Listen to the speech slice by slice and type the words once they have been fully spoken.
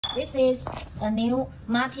This is a new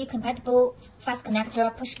multi-compatible fast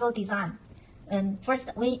connector pushable design. First,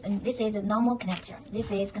 this is a normal connector.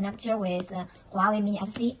 This is connector with Huawei Mini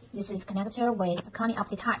SC. This is connector with Kani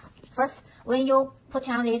optitap. First, when you put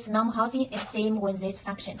on this normal housing, it's same with this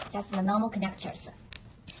function, just the normal connectors.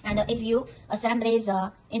 And if you assemble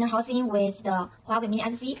the inner housing with the Huawei Mini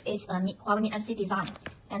SC, it's a Huawei Mini SC design.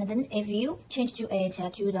 And then if you change to it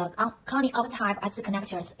to the Kani optitap as the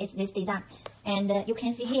connectors, it's this design. And you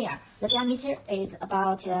can see here, the diameter is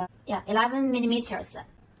about 11 millimeters.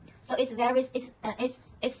 So it's very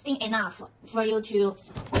it's thin enough for you to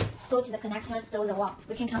put the connectors through the wall.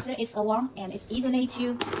 We can consider it's a wall and it's easily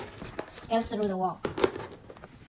to get through the wall.